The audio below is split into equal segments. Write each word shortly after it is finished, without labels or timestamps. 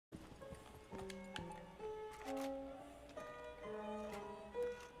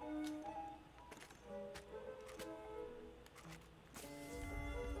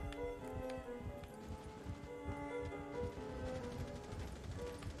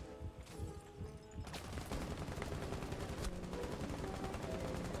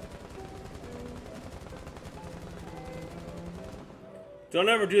Don't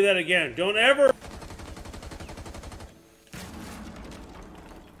ever do that again. Don't ever.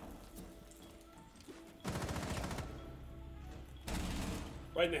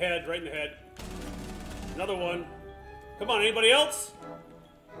 Right in the head, right in the head. Another one. Come on, anybody else?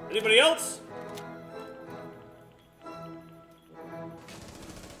 Anybody else?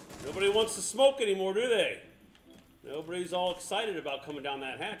 Nobody wants to smoke anymore, do they? Nobody's all excited about coming down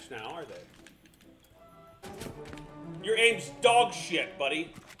that hatch now, are they? Your aim's dog shit,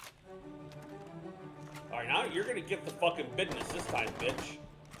 buddy. Alright, now you're gonna get the fucking business this time, bitch.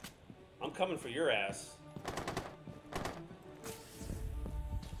 I'm coming for your ass.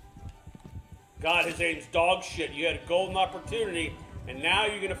 God, his aim's dog shit. You had a golden opportunity, and now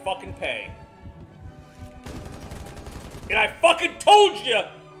you're gonna fucking pay. And I fucking told you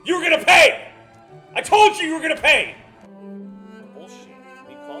you were gonna pay! I told you you were gonna pay! Bullshit.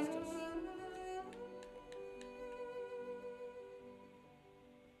 He caused us.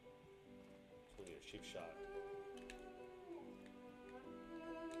 It's gonna be a cheap shot.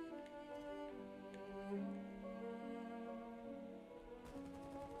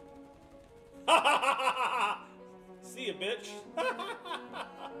 See ya, bitch.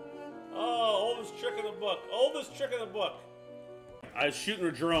 Oh, oldest trick in the book. Oldest trick in the book. I was shooting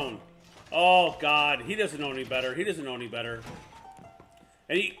a drone. Oh, God. He doesn't know any better. He doesn't know any better.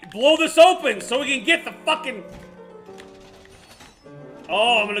 And he blow this open so we can get the fucking...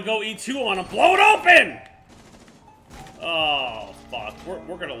 Oh, I'm going to go E2 on him. Blow it open! Oh, fuck.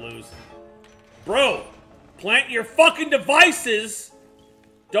 We're going to lose. Bro, plant your fucking devices.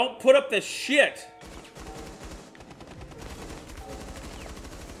 Don't put up this shit.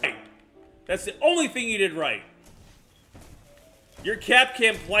 That's the only thing you did right. Your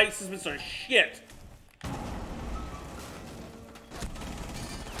Capcom licenses are shit.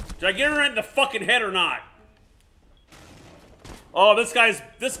 Did I get it right in the fucking head or not? Oh, this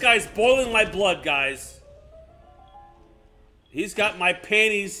guy's boiling my blood, guys. He's got my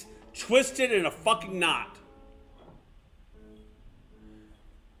panties twisted in a fucking knot.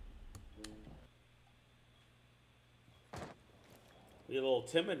 You're a little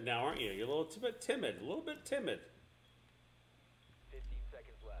timid now, aren't you? You're a little timid. A little bit timid. 15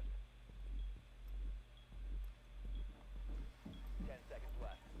 seconds left. 10 seconds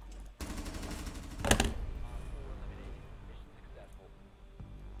left. Op 4 eliminated. Mission successful.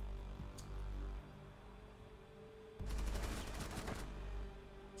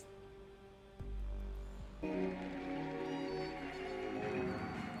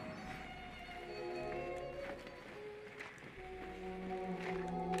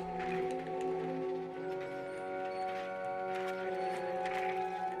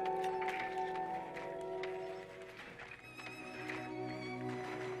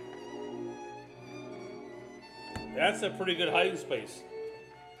 That's a pretty good hiding space.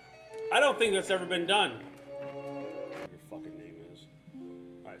 I don't think that's ever been done. Your fucking name is.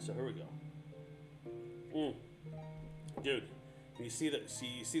 Alright, so here we go. Dude, can you see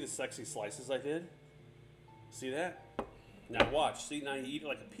the sexy slices I did? See that? Now watch. See, now you eat it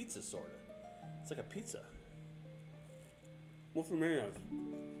like a pizza, sort of. It's like a pizza. What's the name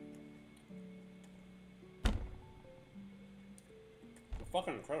of?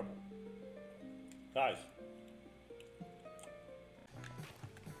 Fucking incredible. Guys.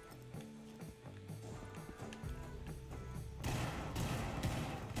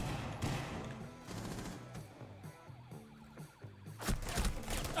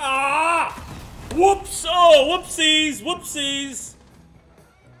 Ah! Whoops! Oh, whoopsies! Whoopsies!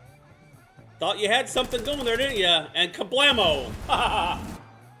 Thought you had something going there, didn't you? And kablamo!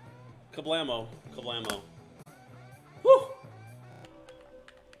 Kablamo. Kablamo. Whew!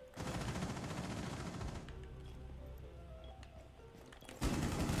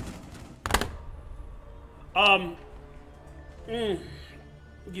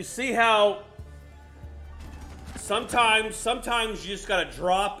 You see how sometimes you just gotta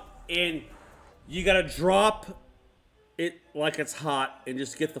drop in. You gotta drop it like it's hot and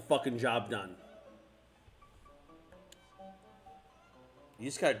just get the fucking job done. You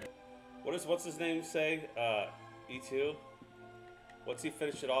just gotta. What's his name say? E2. What's he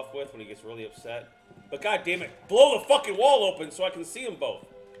finish it off with when he gets really upset? But god damn it, blow the fucking wall open so I can see them both.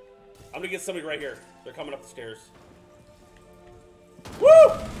 I'm gonna get somebody right here. They're coming up the stairs. Woo!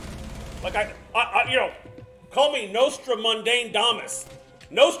 Like you know, call me Nostra Mundane Damus.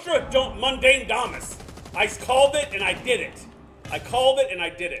 Nostra don't Mundane Damus. I called it and I did it. I called it and I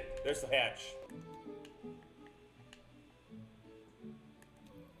did it. There's the hatch.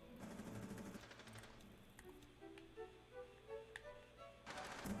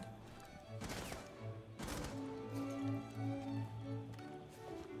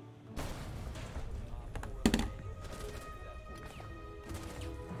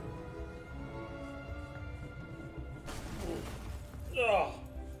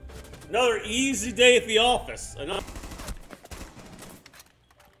 Another easy day at the office. Another...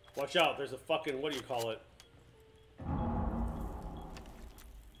 Watch out, there's a fucking, what do you call it?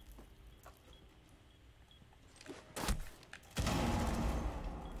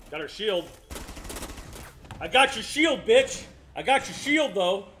 Got her shield. I got your shield, bitch. I got your shield,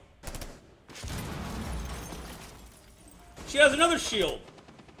 though. She has another shield.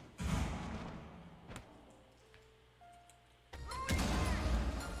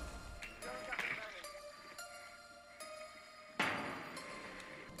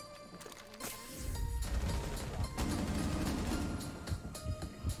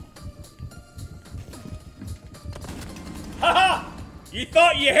 Haha! You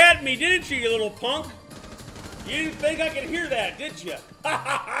thought you had me, didn't you, you little punk? You didn't think I could hear that, did you? Ha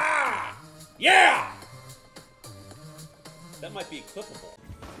ha ha! Yeah! That might be clippable.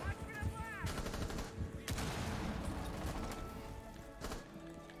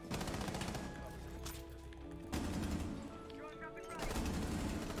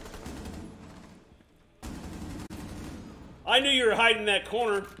 I knew you were hiding in that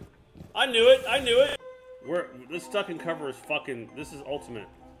corner. I knew it. I knew it. This duck and cover is fucking. This is ultimate.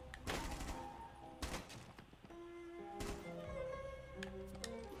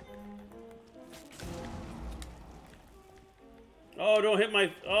 Oh, don't hit my.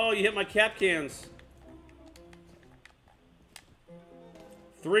 Oh, you hit my cap cans.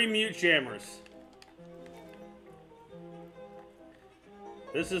 3 mute jammers.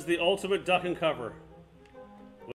 This is the ultimate duck and cover.